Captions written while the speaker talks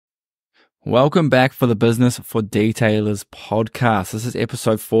Welcome back for the Business for Detailers podcast. This is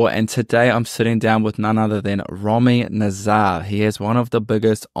episode 4, and today I'm sitting down with none other than Romey Nazar. He has one of the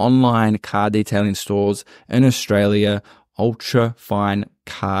biggest online car detailing stores in Australia, Ultra Fine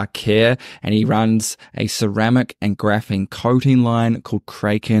Car Care, and he runs a ceramic and graphene coating line called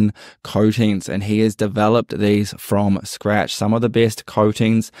Kraken Coatings, and he has developed these from scratch. Some of the best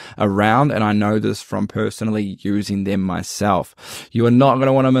coatings around, and I know this from personally using them myself. You are not going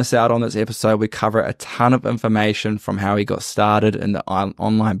to want to miss out on this episode. We cover a ton of information from how he got started in the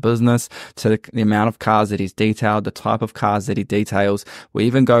online business to the amount of cars that he's detailed, the type of cars that he details. We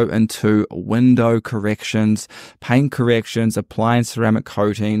even go into window corrections, paint corrections, applying ceramic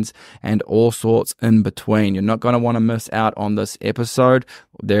coatings, and all sorts in between. You're not going to want to miss out on this episode.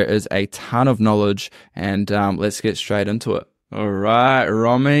 There is a ton of knowledge, and let's get straight into it. All right,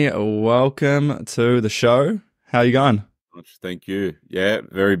 Romey, welcome to the show. How you going? Thank you. Yeah,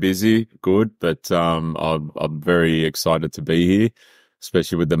 very busy, good, but I'm very excited to be here,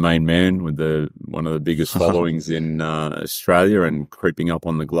 especially with the main man, with one of the biggest followings in Australia and creeping up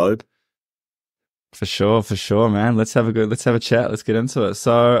on the globe. For sure, man. Let's have a chat. Let's get into it.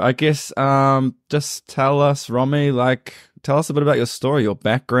 So I guess just tell us, Romey, tell us a bit about your story, your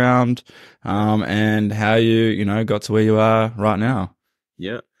background, and how you got to where you are right now.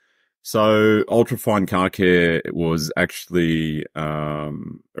 Yeah. So Ultrafine Car Care was actually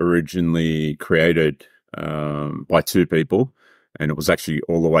originally created by two people, and it was actually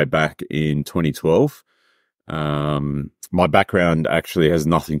all the way back in 2012. My background actually has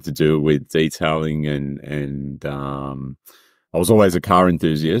nothing to do with detailing, and I was always a car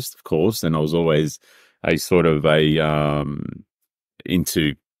enthusiast, of course, and I was always a sort of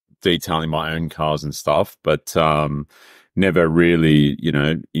into detailing my own cars and stuff, but never really,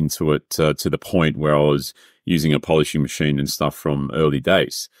 into it to the point where I was using a polishing machine and stuff from early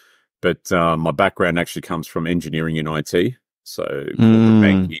days. But my background actually comes from engineering and IT. So corporate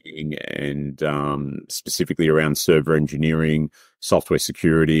banking and specifically around server engineering, software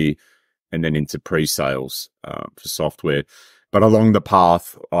security, and then into pre-sales for software. But along the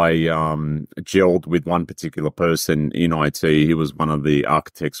path, I gelled with one particular person in IT. He was one of the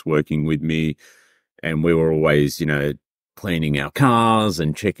architects working with me, and we were always, cleaning our cars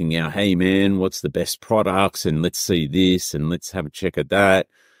and checking out, hey man, what's the best products, and let's see this and let's have a check at that.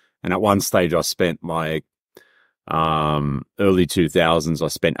 And at one stage, I spent my early 2000s, I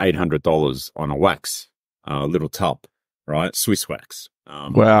spent $800 on a wax, little tub, right? Swiss wax.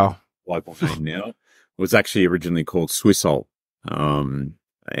 Wow. Local name now. It was actually originally called Swissol. And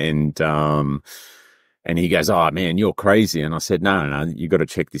he goes, oh man, you're crazy. And I said, no, you got to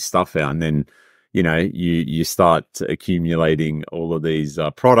check this stuff out. And then, you start accumulating all of these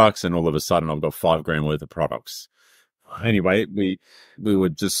products, and all of a sudden I've got $5,000 worth of products. Anyway, we were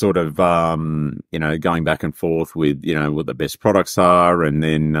just sort of, going back and forth with, what the best products are. And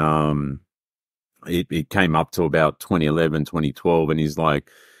then it came up to about 2011, 2012. And he's like,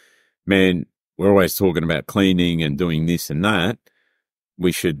 man, we're always talking about cleaning and doing this and that.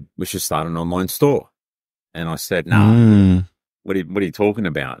 We should start an online store. And I said, no, what are you talking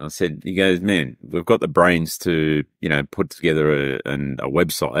about? And I said, he goes, man, we've got the brains to, put together a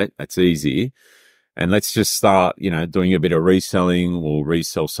website. That's easy. And let's just start, doing a bit of reselling. We'll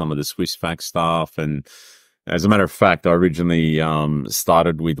resell some of the Swiss Fax stuff. And as a matter of fact, I originally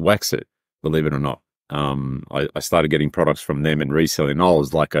started with Wax It, believe it or not. I started getting products from them and reselling. I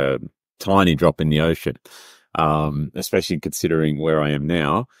was like a tiny drop in the ocean, especially considering where I am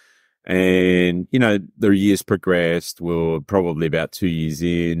now. And, the years progressed. We were probably about 2 years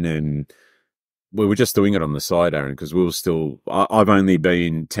in, and we were just doing it on the side, Aaron, because we were still, I've only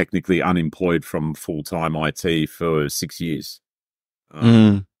been technically unemployed from full-time IT for 6 years.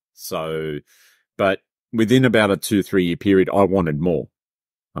 So, but within about a 2-3 year period, I wanted more.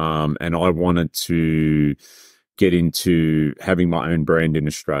 And I wanted to get into having my own brand in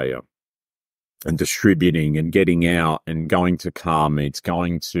Australia and distributing and getting out and going to car meets,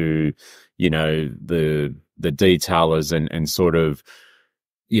 going to, the detailers and sort of,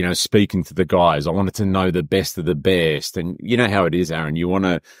 speaking to the guys. I wanted to know the best of the best. And you know how it is, Aaron, you want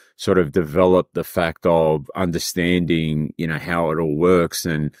to sort of develop the fact of understanding, how it all works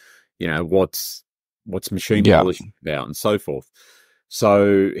and, what's machine polishing about and so forth.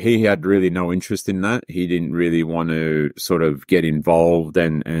 So he had really no interest in that. He didn't really want to sort of get involved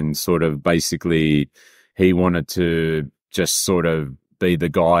and sort of basically he wanted to just sort of be the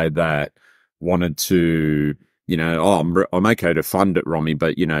guy that wanted to, I'm okay to fund it, Romey,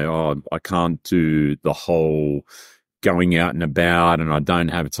 but, I can't do the whole going out and about and I don't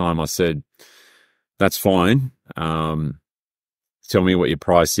have time. I said, that's fine. tell me what your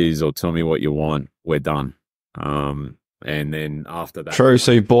price is or tell me what you want. We're done. And then after that, True.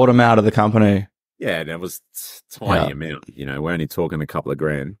 So you bought them out of the company. yeah, that was tiny Yeah. amount. You know, we're only talking a couple of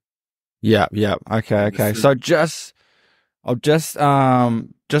grand. Yeah. Yeah. Okay. And Okay. So I'll just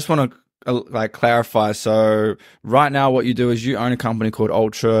want to like clarify. So right now, what you do is you own a company called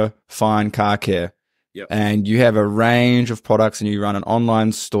Ultra Fine Car Care. Yep. And you have a range of products and you run an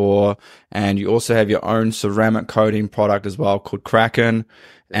online store and you also have your own ceramic coating product as well called Kraken.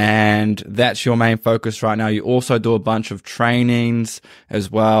 And that's your main focus right now. You also do a bunch of trainings as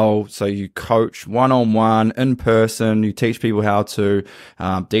well. So you coach one-on-one in person. You teach people how to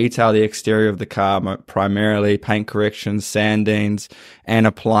detail the exterior of the car, primarily paint corrections, sandings, and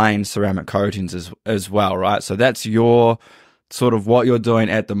applying ceramic coatings as well, right? So that's your sort of what you're doing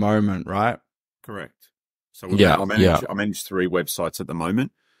at the moment, right? Correct. So I manage 3 websites at the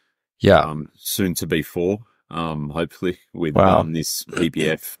moment. Yeah. Soon to be 4. Hopefully with Wow. this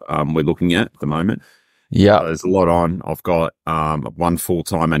PPF we're looking at the moment. Yeah. There's a lot on. I've got one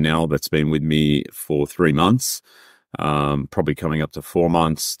full-timer now that's been with me for 3 months, probably coming up to 4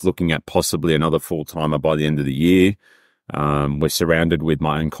 months, looking at possibly another full-timer by the end of the year. We're surrounded with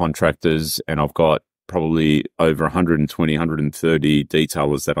my own contractors, and I've got probably over 120, 130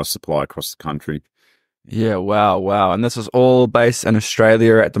 detailers that I supply across the country. Yeah, wow, wow. And this is all based in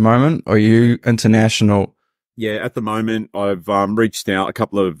Australia at the moment, or are you international? Yeah, at the moment, I've reached out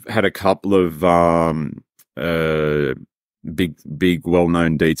had a couple of big,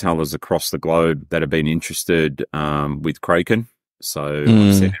 well-known detailers across the globe that have been interested with Kraken. So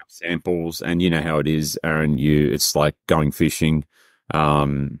I've sent out samples, and you know how it is, Aaron. It's like going fishing.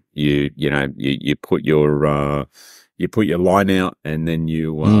 You put your line out, and then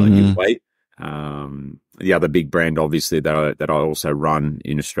you wait. The other big brand, obviously, that I also run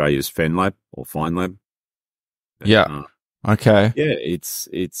in Australia is FenLab or FineLab. Yeah. Okay. Yeah, it's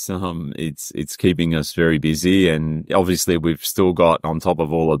keeping us very busy, and obviously we've still got, on top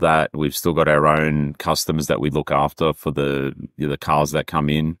of all of that, we've still got our own customers that we look after for the cars that come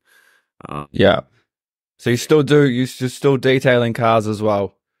in. Yeah. So you're still detailing cars as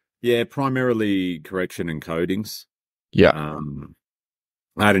well? Yeah, primarily correction and coatings. Yeah.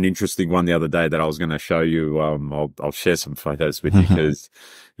 I had an interesting one the other day that I was going to show you. I'll share some photos with you because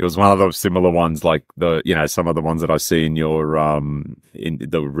it was one of those similar ones, like some of the ones that I see in your in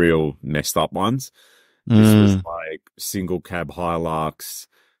the real messed up ones. This was like single cab Hilux,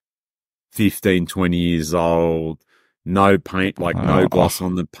 15, 20 years old, no paint, like no gloss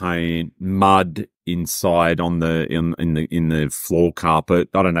on the paint, mud inside on the in the floor carpet.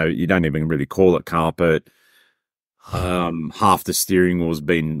 I don't know, you don't even really call it carpet. Half the steering wheel's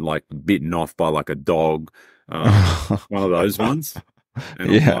been like bitten off by like a dog. One of those ones.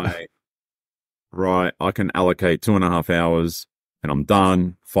 And I'm like, right, I can allocate 2.5 hours and I'm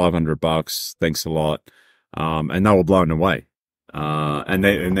done. $500. Thanks a lot. And they were blown away. And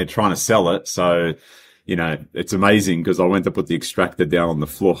they're trying to sell it. So, it's amazing because I went to put the extractor down on the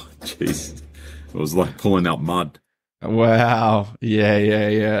floor. Jeez. It was like pulling out mud. Wow.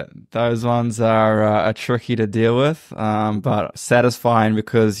 Yeah. Those ones are tricky to deal with, but satisfying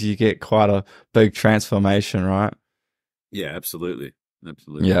because you get quite a big transformation, right? Yeah, absolutely.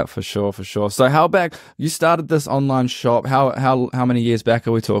 Absolutely. Yeah, for sure. So how back you started this online shop? How many years back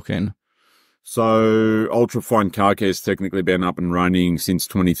are we talking? So Ultra Fine Car Care has technically been up and running since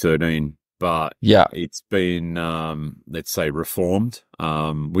 2013, but yeah, it's been let's say reformed.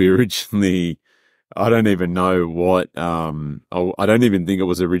 We originally, I don't even know what, I don't even think it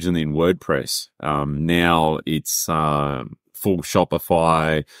was originally in WordPress. Now it's full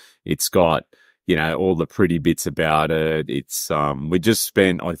Shopify. It's got, all the pretty bits about it. It's, we just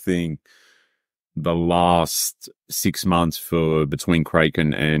spent, I think, the last 6 months between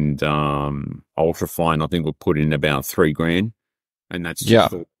Kraken and Ultra Fine, I think we put in about $3,000, and that's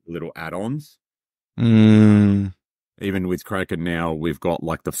just the little add-ons. Even with Kraken now, we've got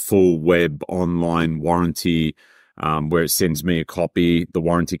like the full web online warranty, where it sends me a copy. The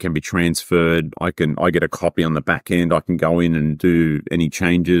warranty can be transferred. I get a copy on the back end. I can go in and do any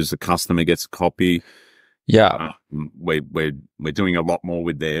changes. The customer gets a copy. Yeah. We're doing a lot more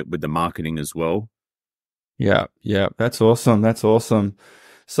with the marketing as well. Yeah. That's awesome.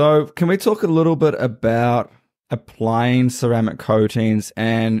 So can we talk a little bit about applying ceramic coatings?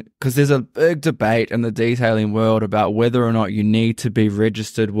 And because there's a big debate in the detailing world about whether or not you need to be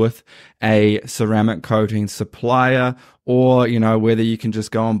registered with a ceramic coating supplier, or whether you can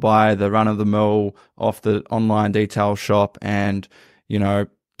just go and buy the run-of-the-mill off the online detail shop and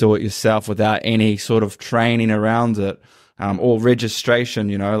do it yourself without any sort of training around it, or registration,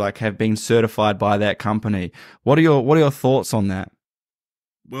 like have been certified by that company. What are your thoughts on that?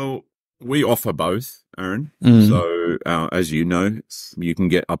 Well, we offer both, Aaron. Mm. So, as you know, you can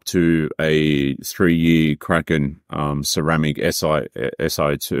get up to a 3-year Kraken ceramic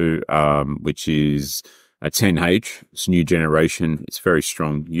SI2, which is a 10H. It's new generation. It's very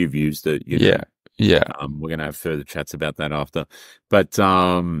strong. You've used it, you know. Yeah. Yeah. We're going to have further chats about that after. But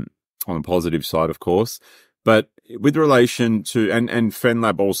on the positive side, of course. But with relation to, and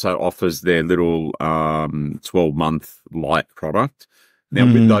FenLab also offers their little 12-month light product. Now,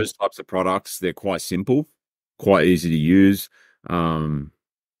 with Mm. those types of products, they're quite simple, quite easy to use. A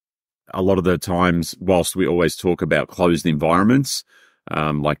lot of the times, whilst we always talk about closed environments,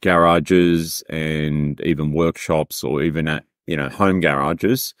 like garages and even workshops or even at, home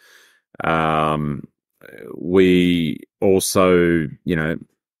garages, we also,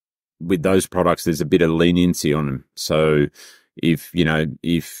 with those products, there's a bit of leniency on them. So if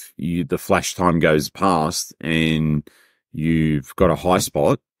the flash time goes past and you've got a high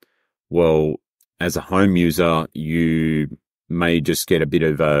spot, well, as a home user, you may just get a bit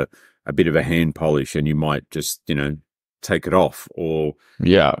of a hand polish and you might just, take it off, or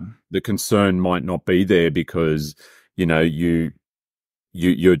Yeah. the concern might not be there because, you're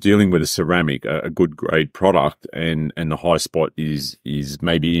dealing with a ceramic, a good grade product, and the high spot is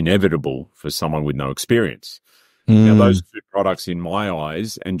maybe inevitable for someone with no experience. Now, those Mm. two products, in my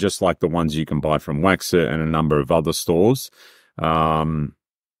eyes, and just like the ones you can buy from Waxer and a number of other stores,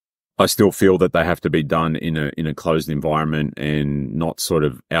 I still feel that they have to be done in a closed environment and not sort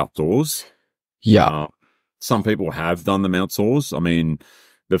of outdoors. Yeah. Some people have done them outdoors. I mean,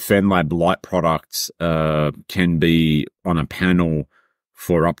 the FenLab light products can be on a panel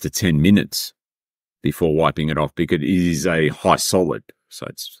for up to 10 minutes before wiping it off because it is a high solid. So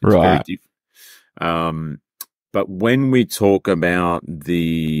it's very Right. different. But when we talk about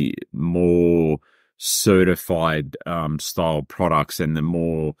the more certified style products and the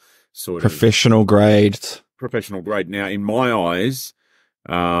more sort of Professional grade. professional grade, now in my eyes,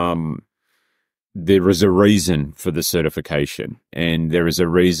 there is a reason for the certification, and there is a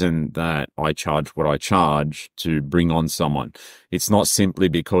reason that I charge what I charge to bring on someone. It's not simply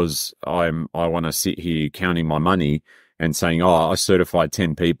because I want to sit here counting my money and saying, "Oh, I certified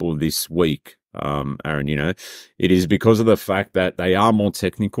 10 people this week." Aaron, it is because of the fact that they are more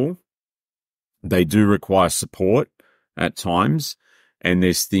technical. They do require support at times, and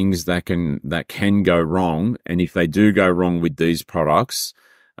there's things that can go wrong. And if they do go wrong with these products,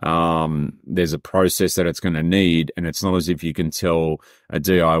 there's a process that it's going to need, and it's not as if you can tell a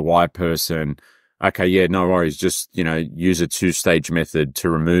DIY person, okay, yeah, no worries, just use a 2-stage method to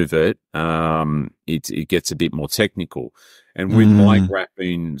remove it. It gets a bit more technical, and with my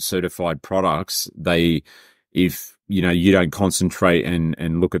graphene certified products, if you don't concentrate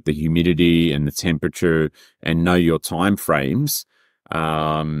and look at the humidity and the temperature and know your time frames,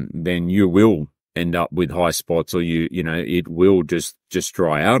 then you will end up with high spots, or it will just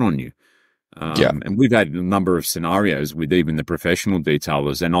dry out on you. Yeah. And we've had a number of scenarios with even the professional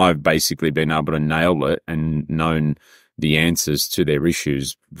detailers, and I've basically been able to nail it and known the answers to their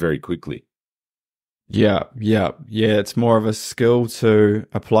issues very quickly. Yeah. It's more of a skill to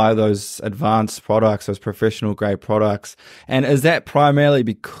apply those advanced products, those professional grade products. And is that primarily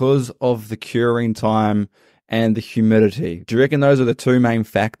because of the curing time and the humidity? Do you reckon those are the two main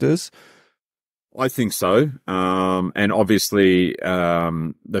factors? I think so. And obviously,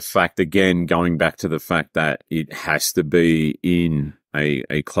 the fact, again, going back to the fact that it has to be in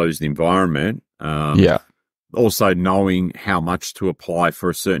a closed environment. Yeah. Also knowing how much to apply for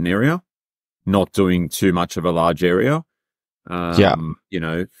a certain area, not doing too much of a large area. Yeah.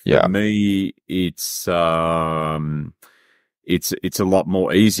 For me, it's a lot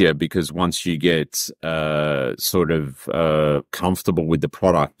more easier because once you get sort of comfortable with the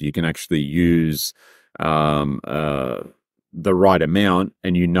product, you can actually use the right amount.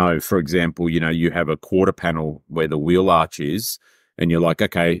 And for example, you have a quarter panel where the wheel arch is, and you're like,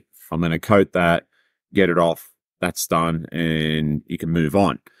 okay, I'm going to coat that, get it off, that's done, and you can move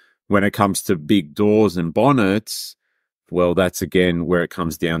on. When it comes to big doors and bonnets, well, that's again where it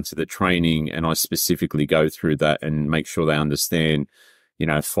comes down to the training, and I specifically go through that and make sure they understand,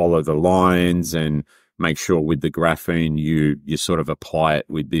 follow the lines, and make sure with the graphene you sort of apply it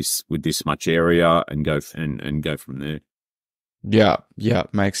with this much area and go from there. Yeah,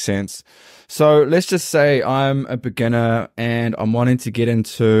 makes sense. So let's just say I'm a beginner and I'm wanting to get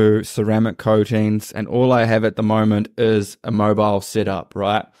into ceramic coatings, and all I have at the moment is a mobile setup,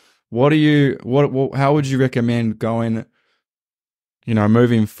 right? How would you recommend going,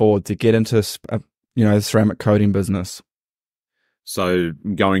 moving forward to get into, the ceramic coating business? So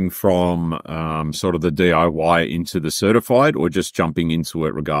going from sort of the DIY into the certified, or just jumping into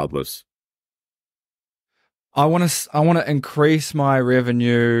it regardless? I want to increase my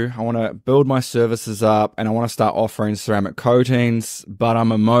revenue. I want to build my services up, and I want to start offering ceramic coatings. But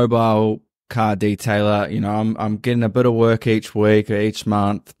I'm a mobile car detailer. I'm getting a bit of work each week or each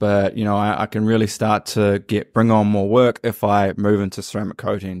month. But I can really start to bring on more work if I move into ceramic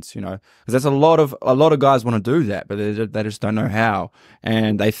coatings. Because that's a lot of guys want to do that, but they just don't know how,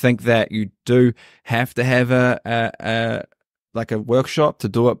 and they think that you do have to have a like a workshop to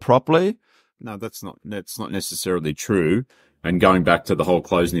do it properly. No, that's not necessarily true. And going back to the whole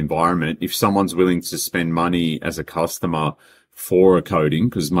closed environment, if someone's willing to spend money as a customer for a coating,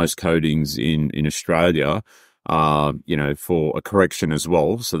 because most coatings in Australia are, for a correction as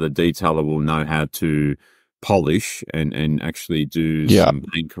well. So the detailer will know how to polish and actually do Yeah. some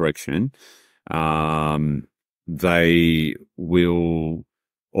paint correction. They will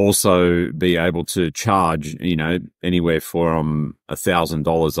also be able to charge, anywhere from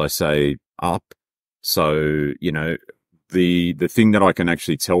 $1,000, I say, up. So, the thing that I can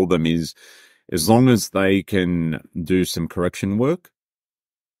actually tell them is, as long as they can do some correction work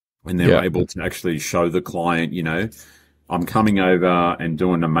and they're Yeah. able to actually show the client, I'm coming over and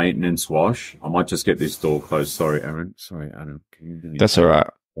doing a maintenance wash. I might just get this door closed. Sorry, Aaron. Sorry, Adam. Can you do me a That's all favor? right.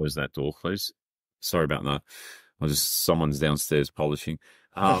 Close that door, please. Sorry about that. Someone's downstairs polishing.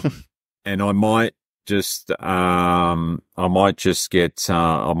 And I might just I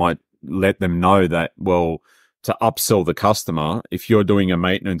might let them know that, well, to upsell the customer, if you're doing a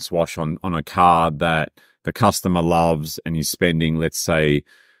maintenance wash on a car that the customer loves and is spending, let's say,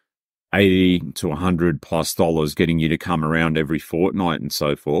 80 to $100+ getting you to come around every fortnight and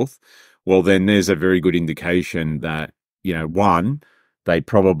so forth, well, then there's a very good indication that, one, they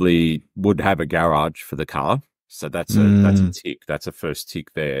probably would have a garage for the car. So that's a tick. That's a first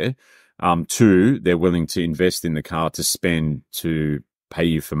tick there. Two, they're willing to invest in the car to pay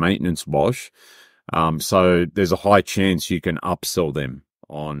you for maintenance wash. So there's a high chance you can upsell them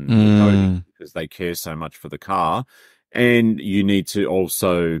on the coating because they care so much for the car. And you need to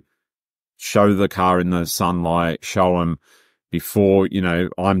also show the car in the sunlight, show them before,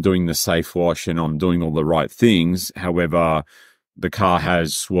 I'm doing the safe wash and I'm doing all the right things. However, the car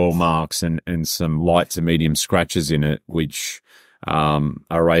has swirl marks and some light to medium scratches in it, which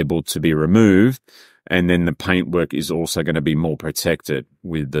are able to be removed. And then the paintwork is also going to be more protected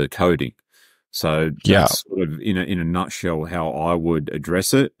with the coating. So that's sort of in a nutshell how I would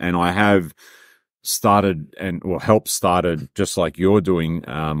address it. And I have helped started just like you're doing,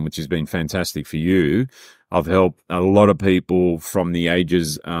 which has been fantastic for you. I've helped a lot of people from the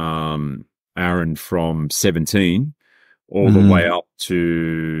ages, Aaron, from 17 all the way up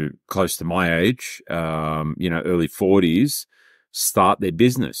to close to my age, early 40s, start their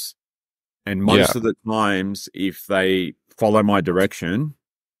business. And most of the times, if they follow my direction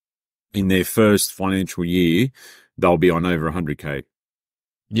in their first financial year, they'll be on over 100K.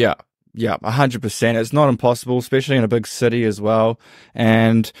 Yeah. Yeah, 100%. It's not impossible, especially in a big city as well.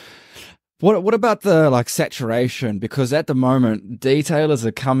 And what about the saturation? Because at the moment, detailers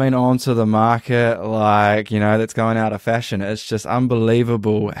are coming onto the market that's going out of fashion. It's just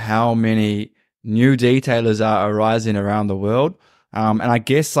unbelievable how many new detailers are arising around the world. And I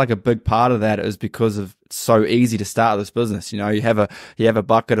guess a big part of that is because of it's so easy to start this business. You have a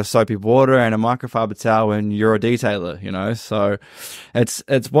bucket of soapy water and a microfiber towel and you're a detailer, so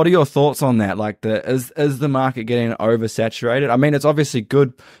it's what are your thoughts on that? Is the market getting oversaturated? I mean, it's obviously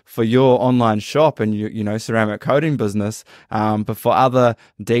good for your online shop and ceramic coating business. But for other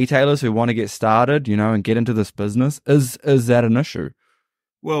detailers who want to get started, and get into this business, is that an issue?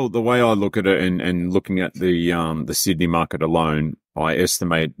 Well, the way I look at it and looking at the Sydney market alone, I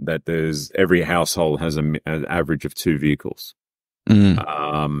estimate that every household has an average of 2 vehicles.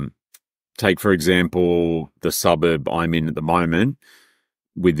 Take, for example, the suburb I'm in at the moment.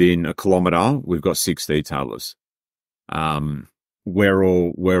 Within a kilometre, we've got 6 detailers. We're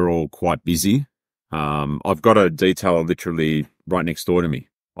all quite busy. I've got a detailer literally right next door to me.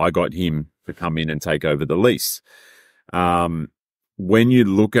 I got him to come in and take over the lease. When you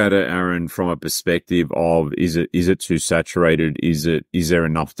look at it, Aaron, from a perspective of is it too saturated? Is there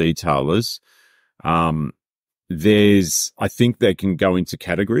enough detailers? I think they can go into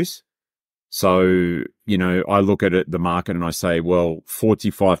categories. So, I look at the market and I say, well,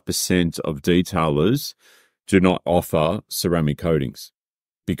 45% of detailers do not offer ceramic coatings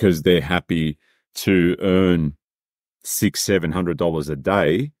because they're happy to earn $600-700 a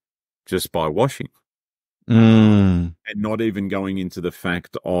day just by washing. And not even going into the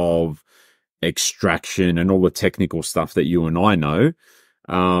fact of extraction and all the technical stuff that you and I know.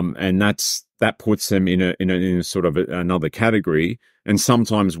 And that puts them in a sort of another category. And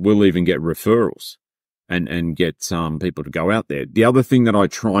sometimes we'll even get referrals and get people to go out there. The other thing that I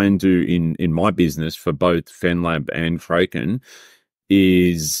try and do in my business for both FenLab and Kraken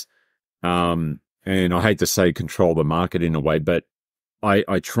is, and I hate to say control the market in a way, but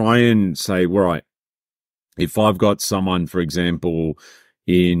I try and say, well, right, if I've got someone, for example,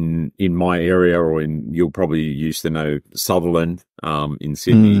 in my area, or you'll probably used to know Sutherland, in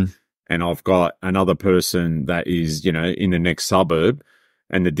Sydney, and I've got another person that is, in the next suburb,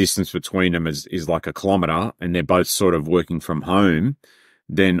 and the distance between them is like a kilometre, and they're both sort of working from home,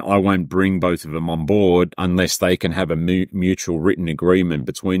 then I won't bring both of them on board unless they can have a mutual written agreement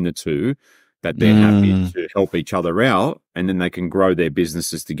between the two that they're happy to help each other out, and then they can grow their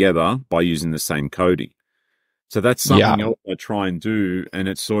businesses together by using the same coding. So that's something else I try and do, and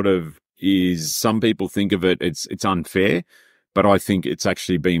it sort of is, some people think of it's unfair, but I think it's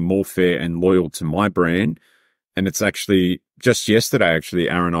actually being more fair and loyal to my brand. And it's actually, just yesterday, actually,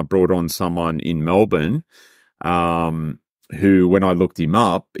 Aaron, I brought on someone in Melbourne, who, when I looked him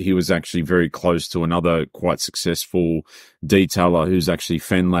up, he was actually very close to another quite successful detailer who's actually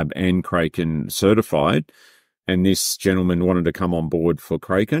FenLab and Kraken certified. And this gentleman wanted to come on board for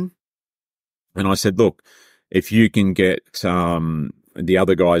Kraken. And I said, look, if you can get the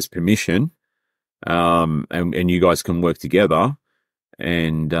other guy's permission, and you guys can work together,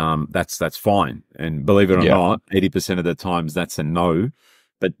 and that's fine. And believe it or not, 80% of the times that's a no,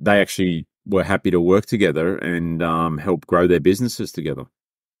 but they actually were happy to work together and help grow their businesses together.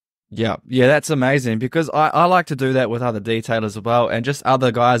 Yeah, that's amazing, because I like to do that with other detailers as well, and just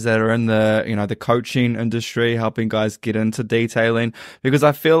other guys that are in the, the coaching industry, helping guys get into detailing, because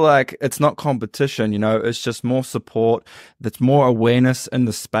I feel like it's not competition, it's just more support. There's more awareness in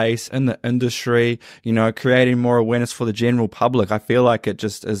the space, in the industry, creating more awareness for the general public. I feel like it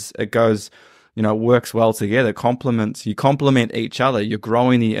just it goes, works well together. You complement each other. You're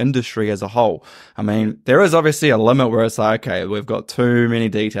growing the industry as a whole. I mean, there is obviously a limit where it's like, okay, we've got too many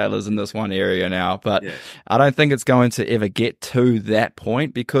detailers in this one area now, but I don't think it's going to ever get to that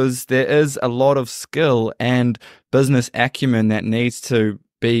point, because there is a lot of skill and business acumen that needs to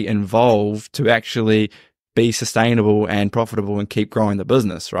be involved to actually be sustainable and profitable and keep growing the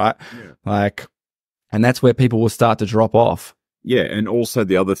business, right? And that's where people will start to drop off. Yeah, and also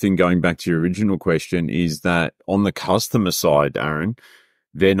the other thing, going back to your original question, is that on the customer side, Aaron,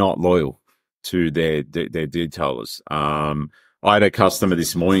 they're not loyal to their detailers. I had a customer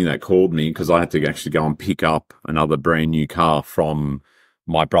this morning that called me because I had to actually go and pick up another brand new car from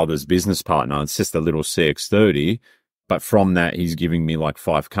my brother's business partner. It's just a little CX-30, but from that, he's giving me like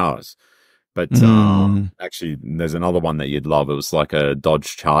 5 cars. But actually, there's another one that you'd love. It was like a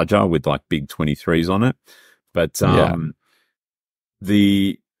Dodge Charger with like big 23s on it. But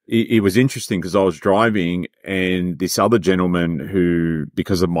it was interesting because I was driving, and this other gentleman who,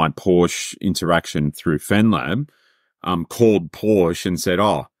 because of my Porsche interaction through FenLab, called Porsche and said,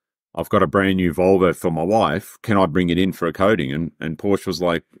 "Oh, I've got a brand new Volvo for my wife. Can I bring it in for a coating?" And Porsche was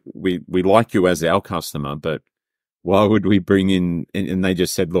like, "We like you as our customer, but why would we bring in?" And they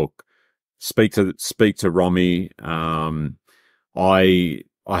just said, "Look, speak to Romey." I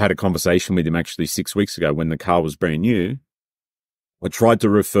had a conversation with him actually 6 weeks ago when the car was brand new. I tried to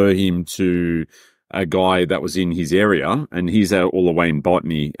refer him to a guy that was in his area, and he's out all the way in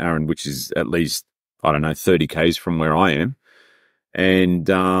Botany, Aaron, which is at least, 30 Ks from where I am. And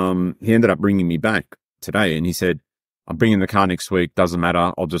he ended up bringing me back today, and he said, "I'm bringing the car next week. Doesn't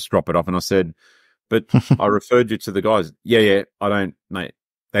matter. I'll just drop it off." And I said, "But I referred you to the guys." Yeah, I don't, mate.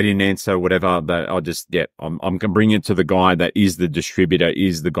 They didn't answer, whatever. That I'm going to bring it to the guy that is the distributor,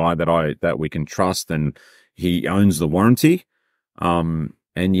 is the guy that we can trust, and he owns the warranty.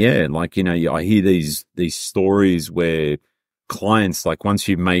 And yeah, like, I hear these stories where clients, like, once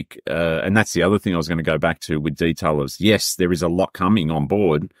you make, and that's the other thing I was going to go back to with detailers. Yes, there is a lot coming on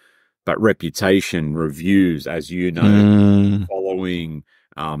board, but reputation, reviews, as you know, following,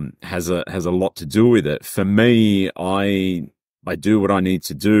 has a lot to do with it. For me, I do what I need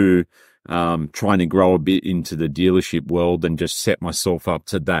to do, trying to grow a bit into the dealership world and just set myself up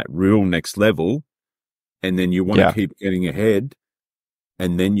to that real next level. And then you want to keep getting ahead.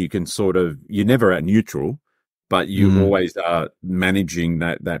 And then you can you're never at neutral, but you always are managing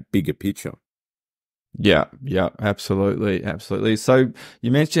that bigger picture. Yeah, absolutely. So you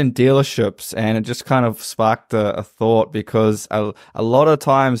mentioned dealerships, and it just kind of sparked a thought, because a lot of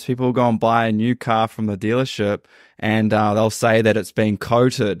times people go and buy a new car from the dealership, and they'll say that it's been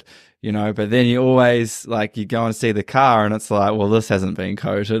coated. you know, but then you always like, you go and see the car and it's like, well, this hasn't been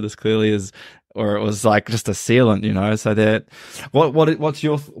coated. This clearly is, or it was like just a sealant, you know. So that, what's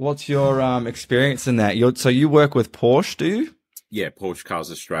your experience in that? So you work with Porsche, do you? Yeah, Porsche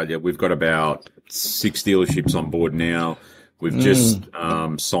Cars Australia. We've got about 6 dealerships on board now. We've just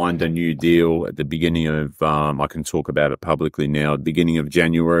signed a new deal at the beginning of, I can talk about it publicly now, beginning of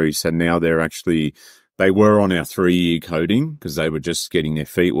January. So now they were on our 3-year coding because they were just getting their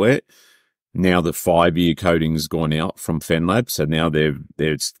feet wet. Now the 5-year coding's gone out from FenLab. So now they're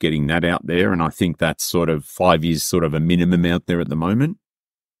getting that out there. And I think that's sort of 5 years, sort of a minimum out there at the moment.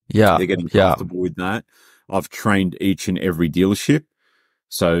 Yeah. They're getting comfortable with that. I've trained each and every dealership.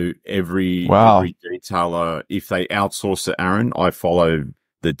 So every detailer, if they outsource it, Aaron, I follow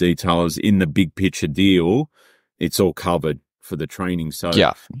the detailers in the big picture deal. It's all covered for the training. So,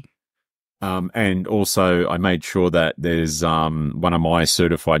 and also I made sure that there's one of my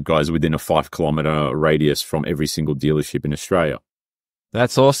certified guys within a 5-kilometer radius from every single dealership in Australia.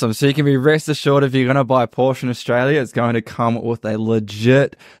 That's awesome. So you can be rest assured if you're going to buy a Porsche in Australia, it's going to come with a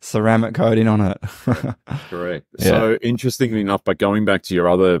legit ceramic coating on it. Correct. Yeah. So interestingly enough, but going back to your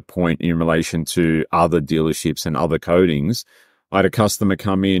other point in relation to other dealerships and other coatings, I had a customer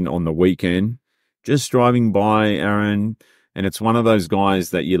come in on the weekend, just driving by, Aaron, and it's one of those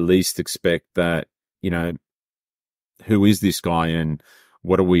guys that you least expect that, you know, who is this guy and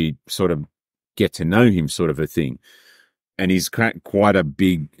what do we sort of get to know him sort of a thing. And he's quite a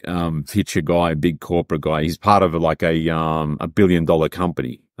big picture guy, a big corporate guy. He's part of like a $1 billion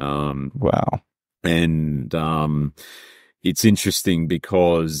company. Wow. And it's interesting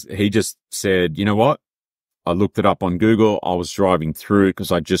because he just said, you know what? I looked it up on Google. I was driving through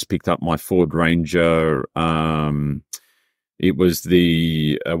because I just picked up my Ford Ranger. It was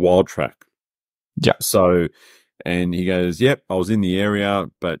the Wild Track. Yeah. So, and he goes, yep, I was in the area,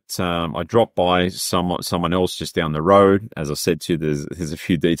 but I dropped by someone else just down the road. As I said to you, there's a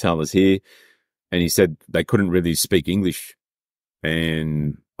few detailers here. And he said they couldn't really speak English.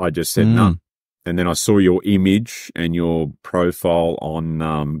 And I just said, no. And then I saw your image and your profile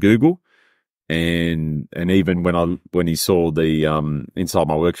on Google. And even when he saw the inside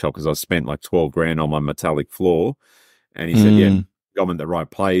my workshop, because I spent like 12 grand on my metallic floor, and he said, yeah, I'm in the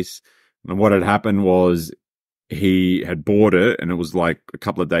right place. And what had happened was, he had bought it and it was like a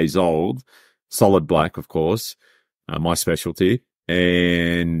couple of days old, solid black, of course, my specialty.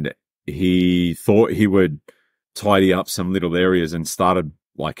 And he thought he would tidy up some little areas and started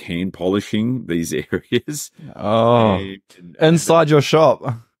like hand polishing these areas. Oh, inside your shop.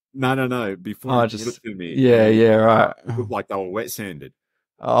 No. Before he looked at me. Yeah, right. It looked like they were wet sanded.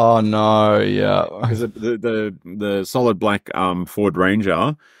 Oh no, yeah. Because the solid black Ford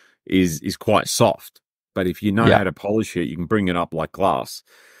Ranger is quite soft. But if you know how to polish it, you can bring it up like glass.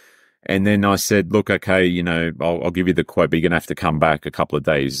 And then I said, look, okay, you know, I'll give you the quote, but you're going to have to come back a couple of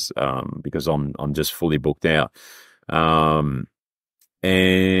days because I'm just fully booked out. And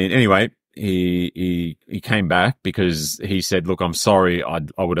anyway, he came back because he said, look, I'm sorry.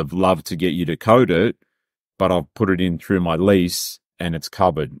 I would have loved to get you to code it, but I've put it in through my lease and it's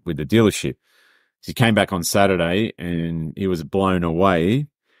covered with the dealership. So he came back on Saturday and he was blown away.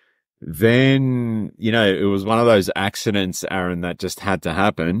 Then, you know, it was one of those accidents, Aaron, that just had to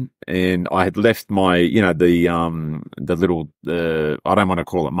happen. And I had left my, you know, the little, I don't want to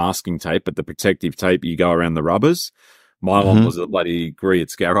call it masking tape, but the protective tape you go around the rubbers. My one was a bloody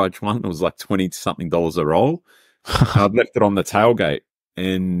Griot's Garage one. It was like $20-something a roll. I'd left it on the tailgate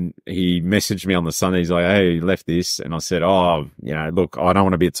and he messaged me on the Sunday. He's like, hey, you left this. And I said, oh, you know, look, I don't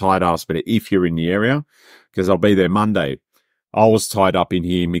want to be a tight ass, but if you're in the area, because I'll be there Monday. I was tied up in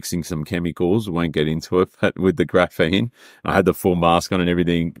here mixing some chemicals. Won't get into it, but with the graphene, I had the full mask on and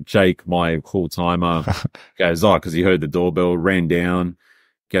everything. Jake, my call timer, goes, oh, because he heard the doorbell, ran down.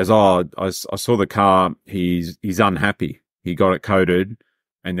 Goes, oh, I saw the car. He's unhappy. He got it coated,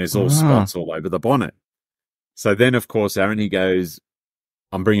 and there's all spots all over the bonnet. So then, of course, Aaron, he goes,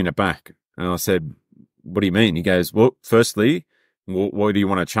 I'm bringing it back. And I said, what do you mean? He goes, well, firstly, what do you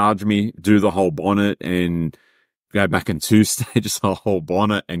want to charge me? Do the whole bonnet and go back in 2 stages, the whole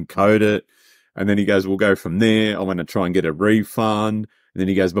bonnet and coat it. And then he goes, we'll go from there. I'm going to try and get a refund. And then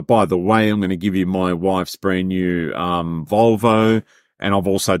he goes, but by the way, I'm going to give you my wife's brand new Volvo. And I've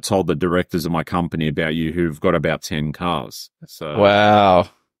also told the directors of my company about you who've got about 10 cars. So, wow.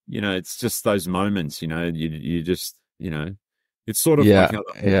 You know, it's just those moments, you know, you just, you know, it's sort of like how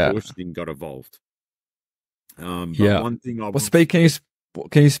the whole Porsche thing got evolved. But one thing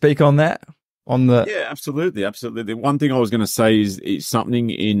can you speak on that? Yeah, absolutely. One thing I was going to say is it's something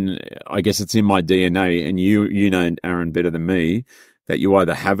in, I guess it's in my DNA, and you know, Aaron, better than me, that you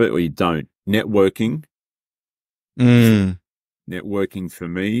either have it or you don't. Networking. Mm. Networking for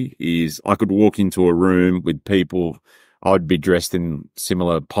me is I could walk into a room with people. I'd be dressed in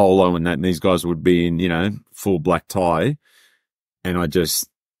similar polo and that, and these guys would be in, full black tie. And I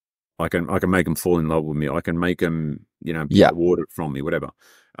can make them fall in love with me. I can make them, Yeah. buy water from me, whatever.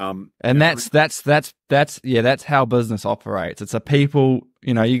 And that's how business operates. It's a people,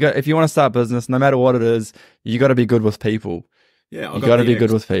 if you want to start business, no matter what it is, you got to be good with people. Yeah, You got to be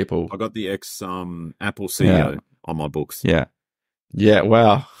good with people. I got the ex Apple CEO on my books. Yeah. Yeah.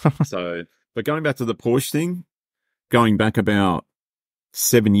 Wow. So, but going back to the Porsche thing, going back about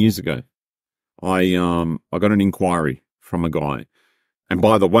 7 years ago, I got an inquiry from a guy. And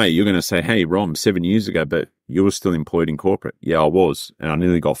by the way, you're going to say, hey, Rom, 7 years ago, but you were still employed in corporate. Yeah, I was. And I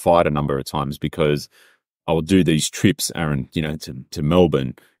nearly got fired a number of times because I would do these trips, Aaron, to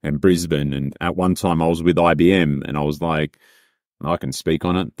Melbourne and Brisbane. And at one time I was with IBM and I was like, I can speak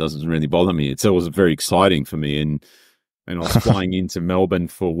on it. Doesn't really bother me. It's always very exciting for me. And I was flying into Melbourne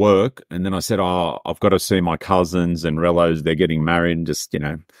for work. And then I said, I've got to see my cousins and relos. They're getting married and just,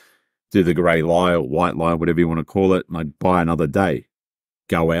 do the grey lie or white lie, whatever you want to call it. And I'd buy another day,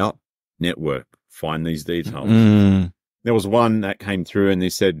 go out, network, find these details. Mm. There was one that came through and they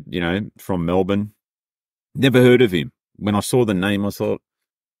said, from Melbourne, never heard of him. When I saw the name, I thought,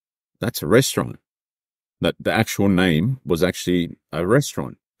 that's a restaurant. That the actual name was actually a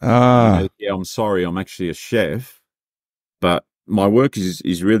restaurant. Yeah, I'm sorry, I'm actually a chef, but my work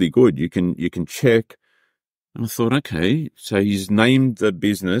is really good. You can check. And I thought, okay, so he's named the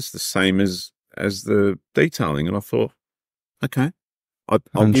business the same as the detailing, and I thought, okay,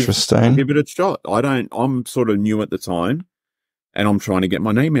 I'll give it a shot. I'm sort of new at the time, and I'm trying to get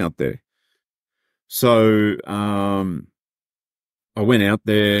my name out there. So I went out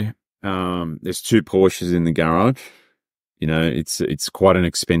there. There's 2 Porsches in the garage. It's quite an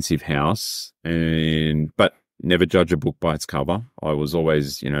expensive house, but never judge a book by its cover. I was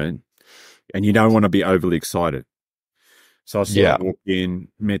always, and you don't want to be overly excited. So I walked in,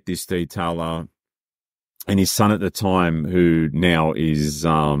 met this detailer, and his son at the time, who now is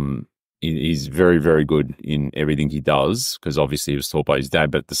very, very good in everything he does, because obviously he was taught by his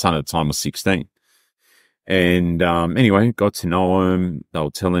dad, but the son at the time was 16. And anyway, got to know him. They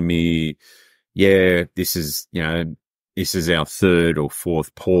were telling me, yeah, this is our 3rd or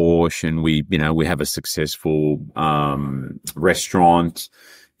 4th Porsche, and we have a successful restaurant.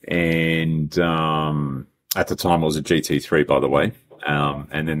 And at the time, it was a GT3, by the way.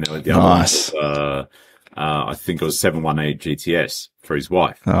 And then there was the other one, I think it was 718 GTS for his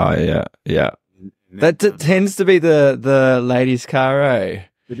wife. Oh yeah, yeah. That tends to be the ladies' car, eh?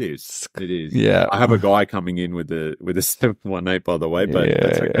 It is. Yeah. I have a guy coming in with a 718, by the way, but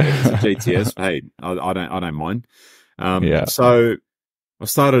that's okay. It's a GTS. Hey, I don't mind. So I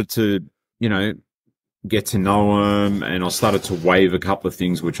started to, get to know him, and I started to waive a couple of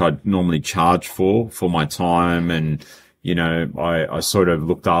things which I'd normally charge for my time. And, I sort of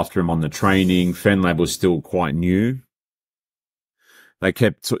looked after him on the training. FenLab was still quite new. They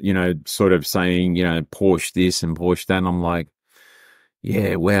kept, sort of saying, Porsche this and Porsche that. And I'm like,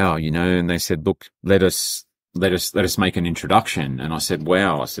 yeah, wow, and they said, look, let us make an introduction. And I said,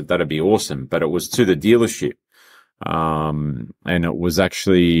 wow, that'd be awesome. But it was to the dealership. And it was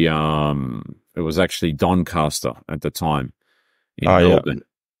actually Doncaster at the time in Melbourne.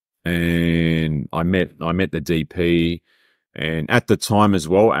 Yeah. And I met the DP, and at the time as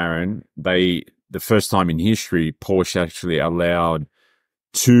well, Aaron, the first time in history, Porsche actually allowed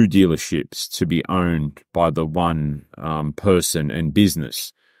 2 dealerships to be owned by the one person and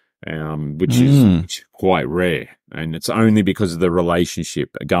business, which is quite rare. And it's only because of the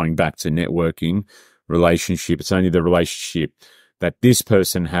relationship, going back to networking relationship. It's only the relationship that this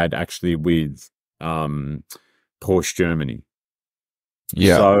person had actually with Porsche Germany.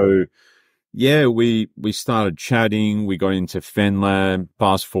 Yeah. So, yeah, we started chatting. We got into FenLab.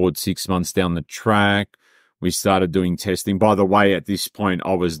 Fast forward 6 months down the track, we started doing testing. By the way, at this point,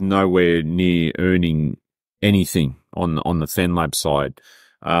 I was nowhere near earning anything on the FenLab side.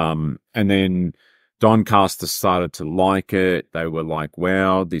 And then Doncaster started to like it. They were like,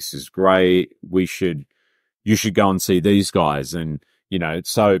 wow, this is great. You should go and see these guys. And,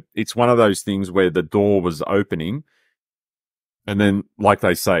 so it's one of those things where the door was opening. And then, like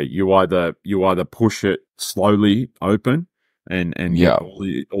they say, you either push it slowly open and get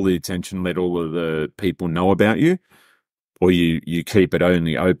all the attention, let all of the people know about you, or you keep it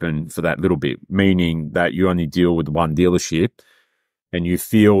only open for that little bit, meaning that you only deal with one dealership, and you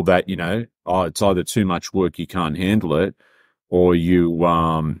feel that, it's either too much work, you can't handle it, or you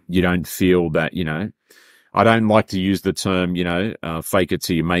don't feel that, I don't like to use the term, fake it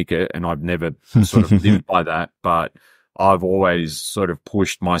till you make it. And I've never sort of lived by that, but I've always sort of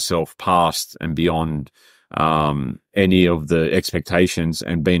pushed myself past and beyond, any of the expectations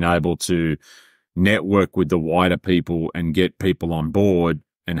and been able to network with the wider people and get people on board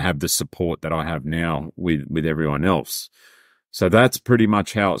and have the support that I have now with everyone else. So that's pretty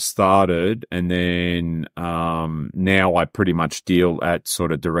much how it started. And then, now I pretty much deal at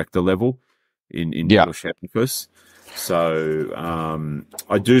sort of director level in dealership office. So,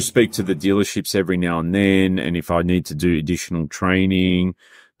 I do speak to the dealerships every now and then. And if I need to do additional training,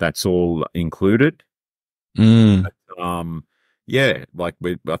 that's all included. Mm. But,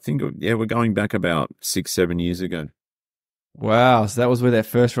 I think, we're going back about 6-7 years ago. Wow, so that was where that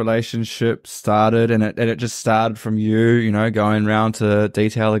first relationship started, and it just started from you, going around to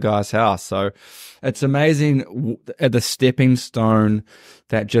detail a guy's house. So it's amazing the stepping stone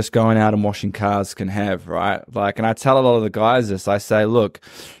that just going out and washing cars can have, right? Like, and I tell a lot of the guys this, I say, look,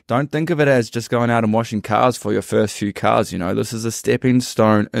 don't think of it as just going out and washing cars for your first few cars. This is a stepping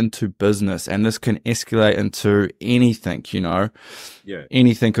stone into business, and this can escalate into anything,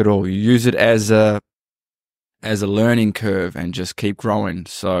 anything at all. You use it as a learning curve and just keep growing.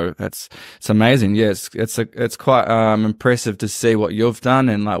 So it's amazing. Yes, it's quite impressive to see what you've done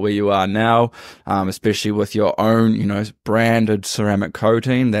and like where you are now, especially with your own, branded ceramic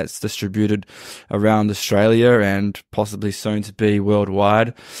coating that's distributed around Australia and possibly soon to be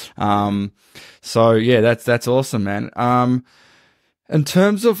worldwide. So yeah, that's awesome, man. In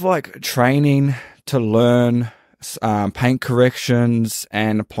terms of like training to learn paint corrections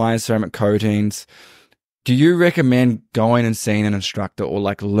and applying ceramic coatings, do you recommend going and seeing an instructor or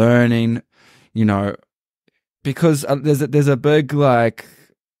like learning, because there's a big like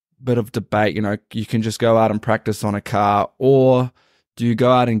bit of debate, you can just go out and practice on a car, or do you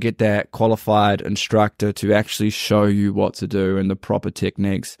go out and get that qualified instructor to actually show you what to do and the proper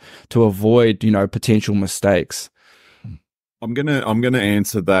techniques to avoid, potential mistakes? I'm gonna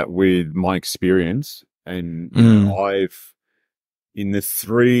answer that with my experience, and I've in the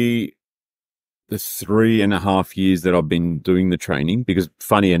 3.5 years that I've been doing the training, because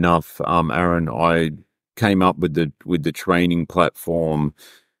funny enough, Aaron, I came up with the training platform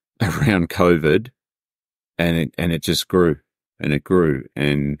around COVID, and it just grew and it grew.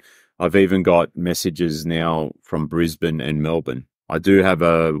 And I've even got messages now from Brisbane and Melbourne. I do have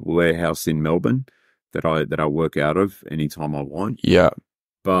a warehouse in Melbourne that I work out of anytime I want. Yeah.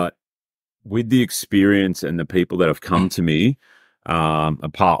 But with the experience and the people that have come to me,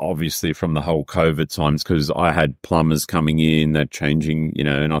 apart obviously from the whole COVID times, because I had plumbers coming in that changing,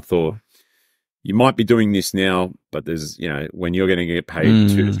 and I thought you might be doing this now, but there's, when you're going to get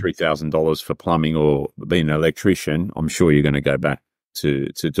paid $2,000 to $3,000 for plumbing or being an electrician, I'm sure you're going to go back to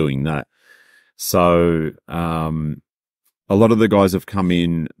doing that. So, a lot of the guys have come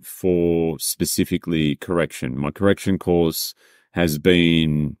in for specifically correction. My correction course has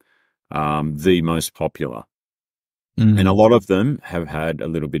been, the most popular. And a lot of them have had a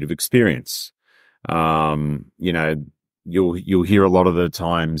little bit of experience. You'll hear a lot of the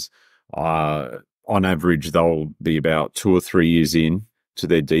times, on average, they'll be about 2 or 3 years in to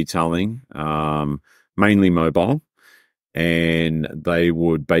their detailing, mainly mobile. And they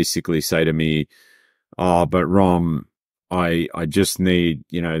would basically say to me, "Oh, but Rom, I just need,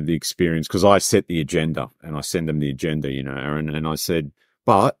 the experience," because I set the agenda and I send them the agenda, Aaron. And I said,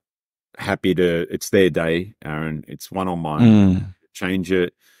 but it's their day, Aaron. It's one on mine. Change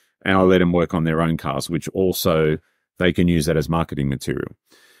it. And I let them work on their own cars, which also they can use that as marketing material.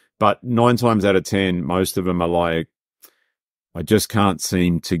 But 9 times out of 10, most of them are like, I just can't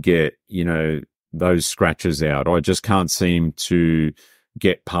seem to get, those scratches out. I just can't seem to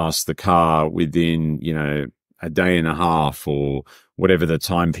get past the car within, a day and a half or whatever the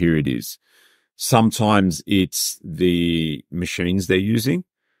time period is. Sometimes it's the machines they're using,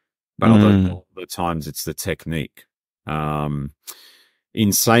 but other times it's the technique.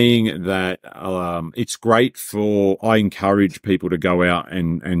 In saying that, it's great I encourage people to go out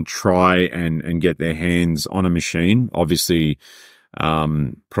and try and get their hands on a machine. Obviously,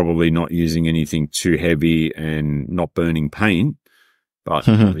 probably not using anything too heavy and not burning paint, but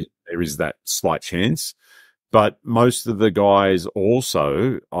there is that slight chance. But most of the guys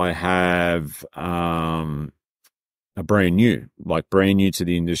also, I have, are brand new to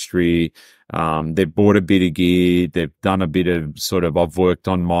the industry. They've bought a bit of gear. They've done a bit of I've worked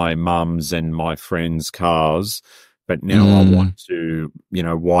on my mum's and my friends' cars, but now I want to,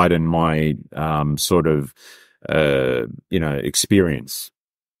 widen my, experience.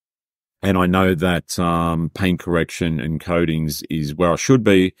 And I know that, paint correction and coatings is where I should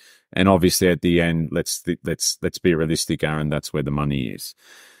be. And obviously at the end, let's be realistic, Aaron, that's where the money is.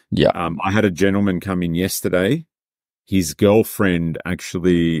 Yeah. I had a gentleman come in yesterday. His girlfriend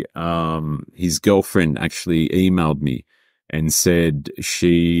actually emailed me and said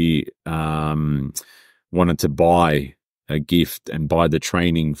she wanted to buy a gift and buy the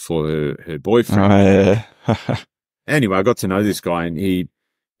training for her boyfriend. Oh, yeah. Anyway, I got to know this guy, and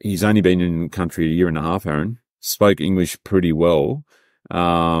he's only been in the country a year and a half, Aaron. Spoke English pretty well,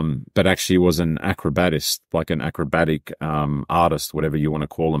 but actually was an acrobatist, like an acrobatic artist, whatever you want to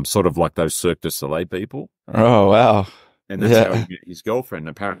call them, sort of like those Cirque du Soleil people. Oh, wow. And that's how he met his girlfriend.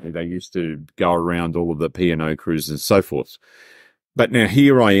 Apparently, they used to go around all of the P&O cruises and so forth. But now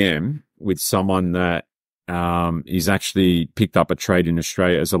here I am with someone that is actually picked up a trade in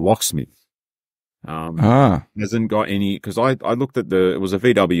Australia as a locksmith. Hasn't got any, because I looked at it was a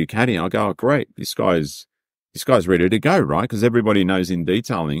VW Caddy, and I go, oh, great, this guy's ready to go, right? Because everybody knows in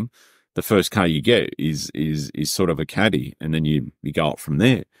detailing, the first car you get is sort of a Caddy, and then you go up from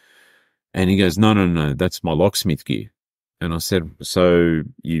there. And he goes, no, that's my locksmith gear. And I said, so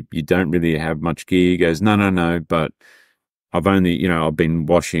you don't really have much gear? He goes, no, but I've only, I've been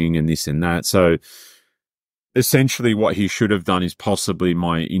washing and this and that. So essentially what he should have done is possibly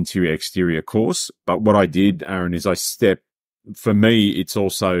my interior exterior course. But what I did, Aaron, is for me, it's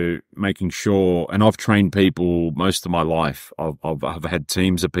also making sure, and I've trained people most of my life. I've had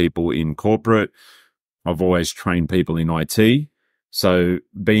teams of people in corporate. I've always trained people in IT. So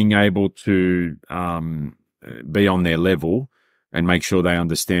being able to be on their level and make sure they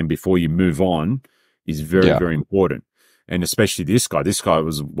understand before you move on is very, very important. And especially this guy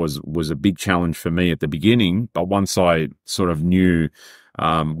was a big challenge for me at the beginning. But once I sort of knew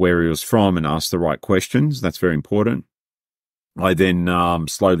where he was from and asked the right questions, that's very important. I then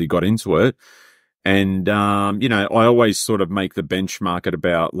slowly got into it. And, I always sort of make the benchmark at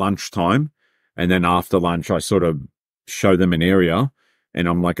about lunchtime. And then after lunch, I sort of show them an area, and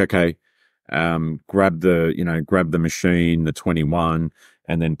I'm like, okay, grab the machine, the 21,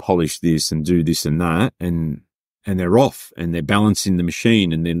 and then polish this and do this and that. And they're off, and they're balancing the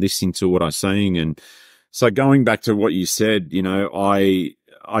machine, and they're listening to what I'm saying. And so going back to what you said, I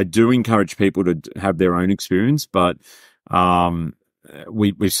do encourage people to have their own experience, but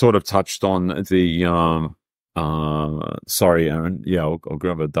we sort of touched on the sorry, Aaron. Yeah, I'll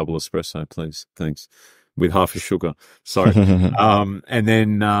grab a double espresso, please. Thanks. With half a sugar. Sorry. And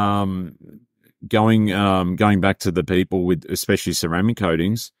then going back to the people with especially ceramic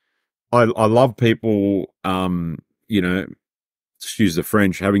coatings, I love people excuse the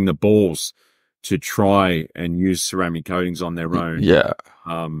French, having the balls to try and use ceramic coatings on their own. Yeah.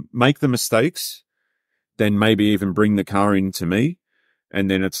 Make the mistakes, then maybe even bring the car in to me.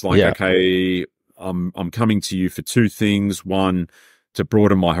 And then it's like, okay, I'm coming to you for two things. One, to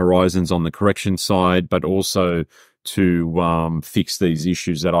broaden my horizons on the correction side, but also to fix these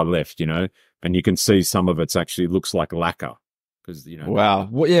issues that I left, and you can see some of it's actually looks like lacquer. Because, Wow.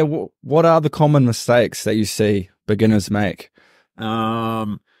 What are the common mistakes that you see beginners make? A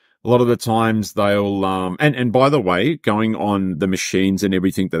lot of the times they'll, and by the way, going on the machines and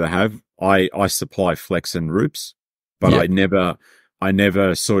everything that they have, I supply flex and roops, but I never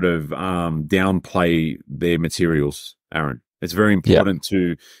sort of, downplay their materials, Aaron. It's very important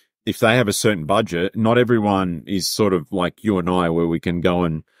to, if they have a certain budget, not everyone is sort of like you and I, where we can go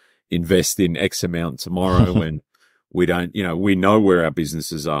and invest in X amount tomorrow when we don't, we know where our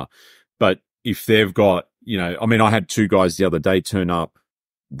businesses are. But if they've got, I had two guys the other day turn up.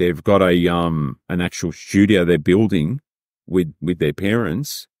 They've got an actual studio they're building with their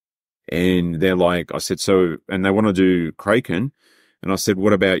parents, and they're like, I said, so, and they want to do Kraken, and I said,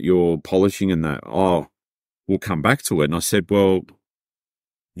 what about your polishing and that? Oh, we'll come back to it. And I said, well,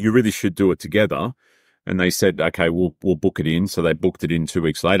 you really should do it together. And they said, okay, we'll book it in. So they booked it in 2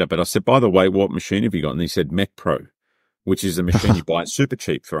 weeks later. But I said, by the way, what machine have you got? And he said, Mech Pro, which is a machine you buy super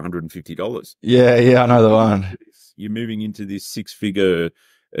cheap for $150. Yeah, I know the one. You're moving into this six-figure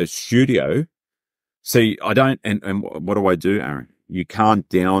studio. See, I don't, and what do I do, Aaron? You can't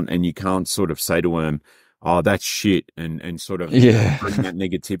down, and you can't sort of say to him, oh, that's shit, and sort of bring that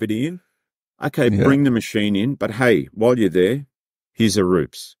negativity in. Okay, bring the machine in, but hey, while you're there, here's a